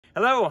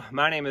Hello,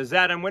 my name is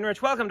Adam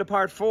Winrich. Welcome to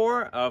part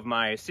 4 of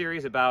my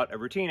series about a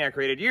routine I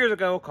created years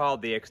ago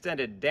called the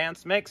Extended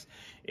Dance Mix.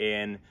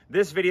 In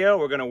this video,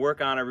 we're going to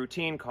work on a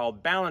routine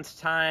called Balance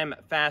Time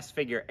Fast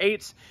Figure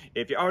 8s.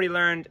 If you already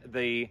learned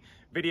the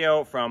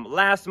video from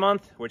last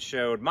month, which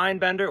showed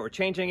Mindbender or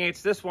Changing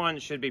 8s, this one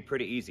should be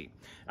pretty easy.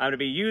 I'm going to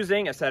be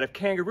using a set of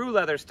kangaroo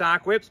leather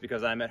stock whips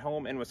because I'm at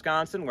home in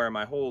Wisconsin where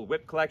my whole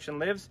whip collection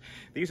lives.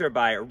 These are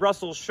by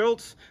Russell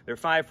Schultz. They're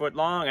 5 foot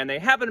long and they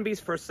happen to be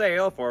for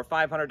sale for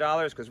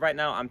 $500 because right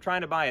now I'm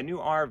trying to buy a new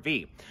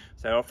RV.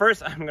 So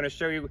first I'm going to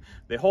show you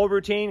the whole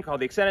routine called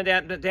the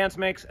Extended Dance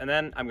Mix, and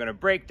then I'm going to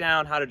break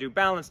down how to do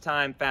balance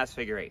time fast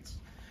figure 8s.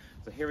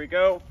 So here we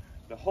go,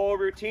 the whole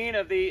routine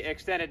of the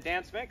Extended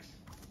Dance Mix.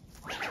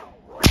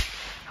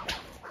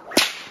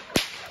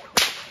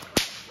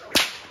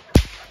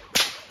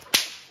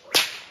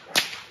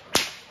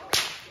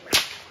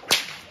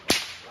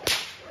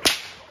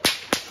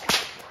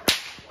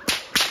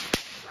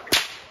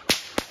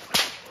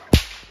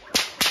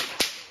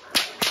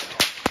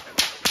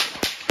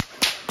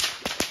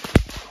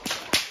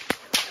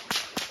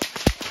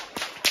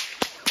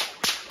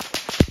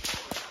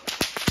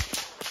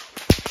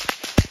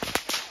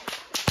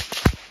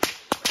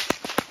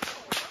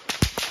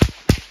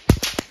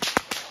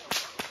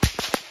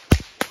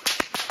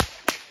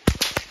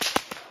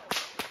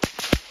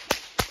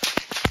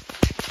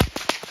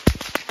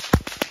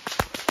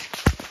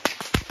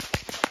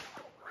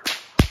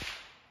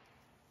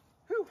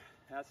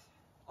 That's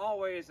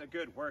always a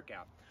good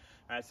workout.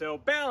 All right, so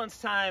balance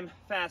time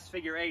fast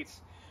figure 8s.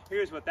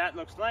 Here's what that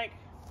looks like.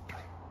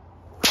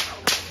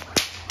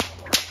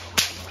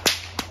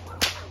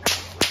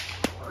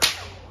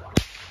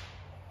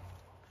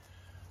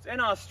 So in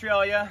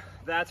Australia,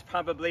 that's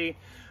probably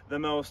the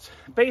most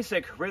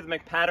basic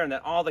rhythmic pattern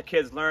that all the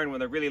kids learn when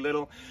they're really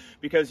little,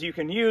 because you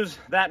can use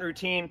that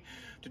routine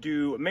to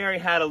do Mary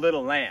Had a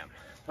Little Lamb,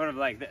 sort of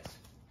like this.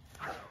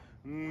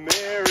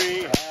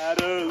 Mary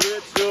had a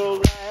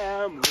little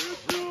lamb,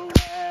 little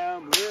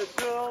lamb,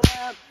 little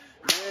lamb.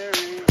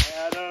 Mary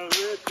had a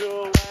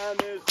little lamb,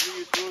 his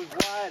fleece was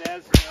white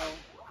as snow.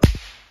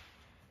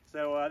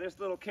 So there's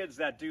little kids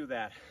that do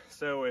that.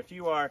 So if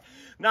you are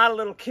not a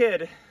little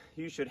kid,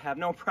 you should have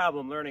no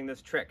problem learning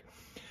this trick.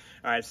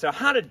 All right, so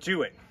how to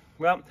do it?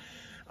 Well,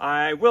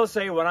 I will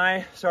say when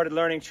I started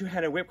learning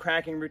two-handed whip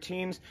cracking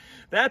routines,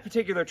 that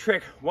particular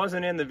trick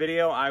wasn't in the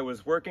video I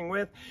was working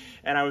with,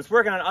 and I was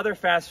working on other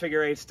fast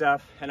figure 8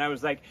 stuff, and I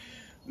was like,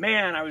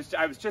 man, I was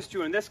just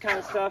doing this kind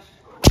of stuff,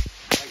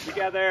 like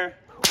together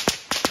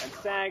and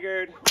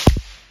staggered,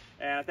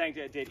 and I think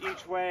it did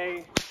each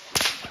way,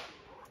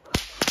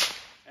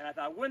 and I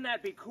thought, wouldn't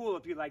that be cool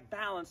if you like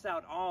balanced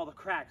out all the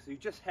cracks, so you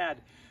just had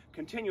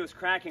continuous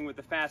cracking with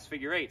the fast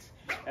figure 8s,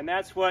 and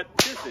that's what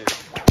this is.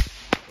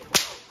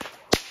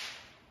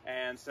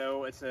 And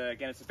so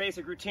again, it's a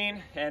basic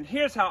routine, and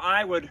here's how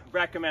I would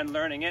recommend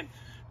learning it.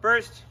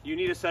 First, you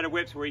need a set of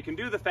whips where you can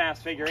do the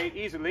fast figure 8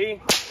 easily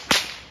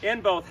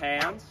in both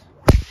hands.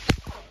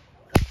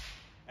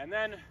 And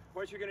then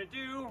what you're going to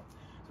do,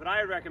 what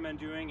I recommend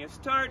doing, is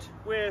start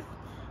with,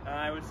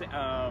 I would say,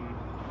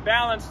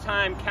 balance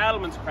time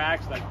cattleman's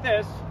cracks like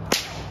this.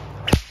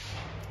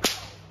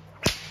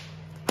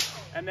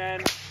 And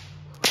then,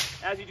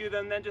 as you do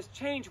them, then just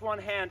change one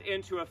hand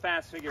into a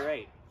fast figure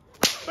 8.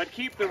 But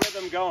keep the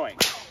rhythm going.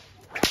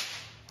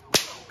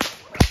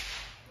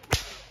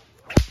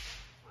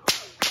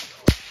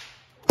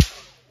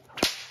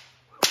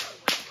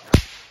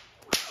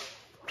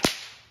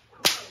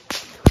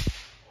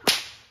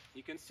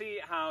 You can see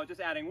how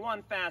just adding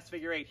one fast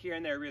figure 8 here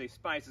and there really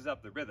spices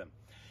up the rhythm.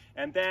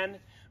 And then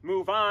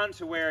move on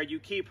to where you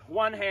keep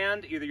one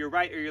hand, either your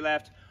right or your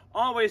left,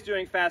 always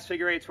doing fast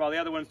figure 8s while the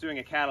other one's doing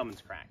a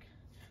cattleman's crack.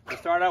 So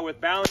start out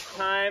with balance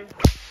time,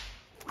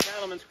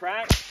 cattleman's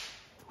crack.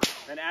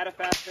 Then add a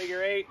fast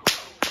figure 8.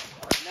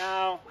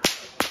 Now,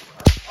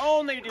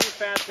 only do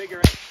fast figure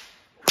 8.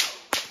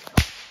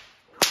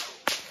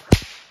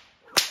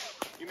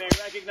 You may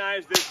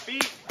recognize this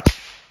beat.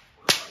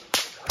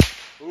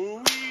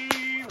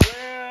 We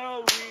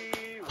will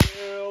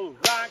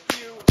rock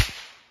you.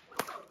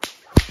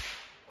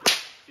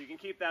 So you can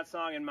keep that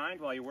song in mind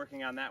while you're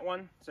working on that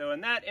one. So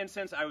in that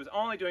instance, I was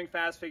only doing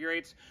fast figure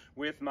 8s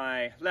with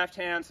my left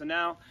hand. So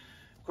now,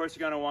 of course,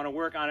 you're going to want to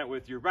work on it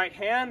with your right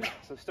hand.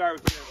 So start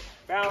with your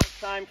balance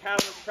time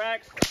cattleman's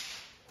cracks.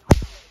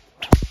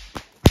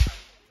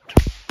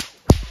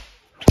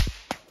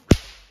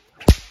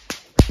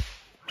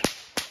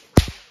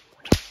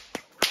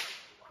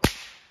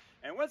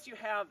 And once you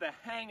have the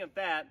hang of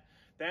that,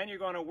 then you're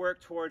going to work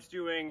towards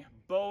doing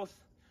both,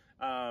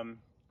 in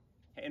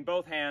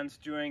both hands,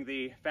 doing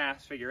the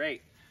fast figure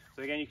 8.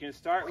 So again, you can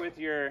start with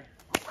your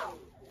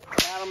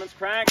cattleman's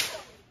crack,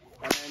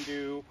 and then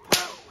do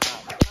pop,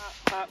 pop, pop,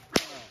 pop.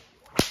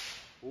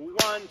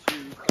 1,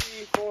 2,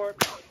 3, 4.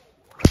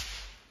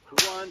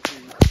 1, 2,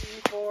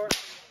 3, 4.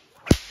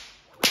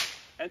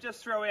 And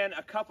just throw in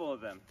a couple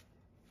of them.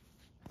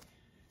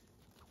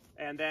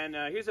 And then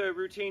here's a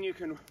routine you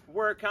can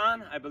work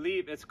on. I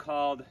believe it's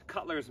called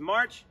Cutler's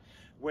March,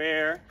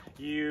 where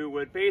you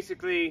would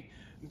basically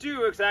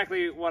do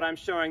exactly what I'm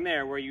showing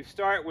there, where you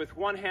start with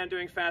one hand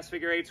doing fast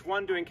figure eights,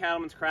 one doing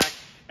cattleman's crack,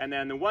 and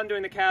then the one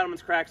doing the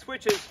cattleman's crack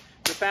switches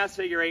to fast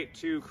figure eight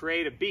to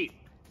create a beat.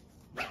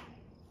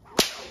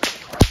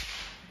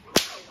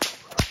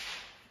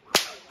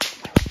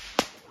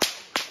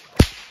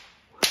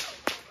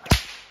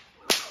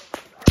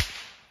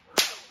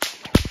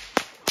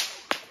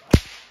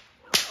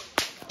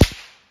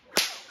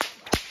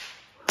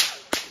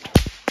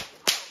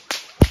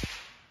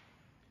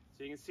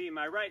 So you can see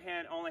my right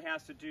hand only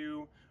has to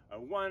do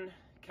one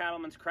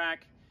cattleman's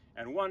crack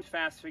and one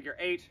fast figure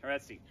eight, or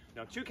let's see,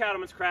 no, two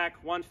cattleman's crack,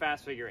 one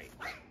fast figure eight.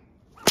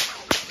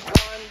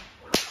 1,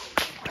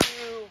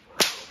 2,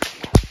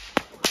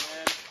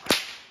 and I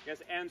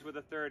guess ends with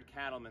a third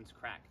cattleman's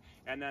crack.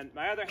 And then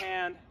my other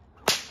hand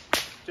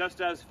just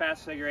does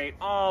fast figure eight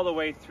all the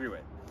way through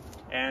it.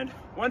 And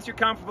once you're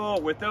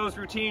comfortable with those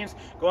routines,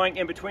 going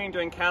in between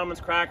doing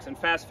cattleman's cracks and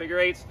fast figure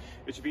eights,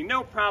 it should be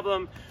no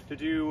problem to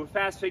do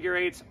fast figure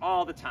eights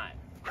all the time.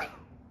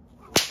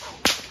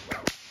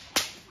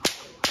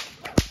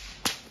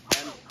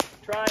 And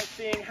try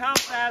seeing how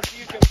fast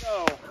you can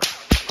go.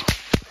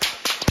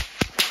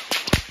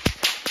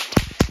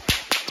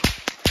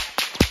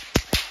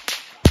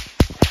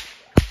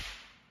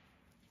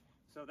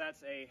 So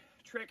that's a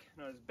trick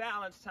known as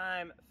balance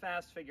time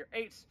fast figure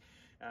eights.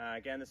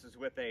 Again, this is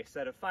with a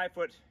set of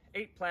 5-foot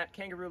 8-plat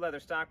kangaroo leather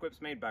stock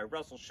whips made by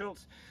Russell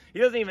Schultz. He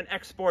doesn't even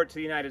export to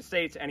the United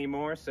States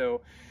anymore,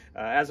 so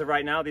as of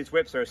right now, these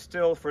whips are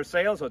still for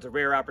sale, so it's a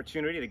rare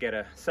opportunity to get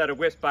a set of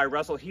whips by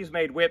Russell. He's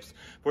made whips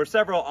for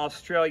several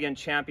Australian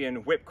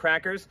champion whip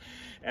crackers,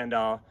 and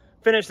I'll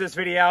finish this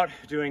video out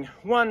doing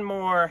one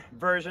more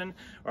version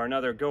or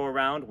another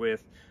go-around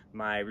with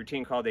my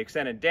routine called the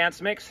Extended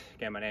Dance Mix.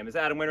 Again, my name is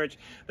Adam Winrich.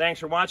 Thanks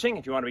for watching.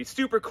 If you want to be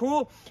super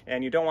cool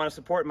and you don't want to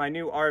support my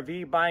new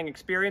RV buying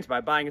experience by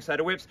buying a set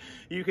of whips,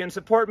 you can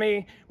support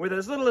me with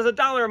as little as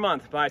 $1 a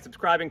month by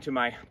subscribing to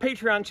my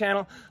Patreon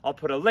channel. I'll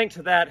put a link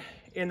to that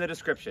in the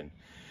description.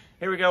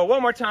 Here we go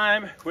one more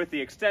time with the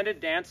Extended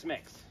Dance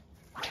Mix.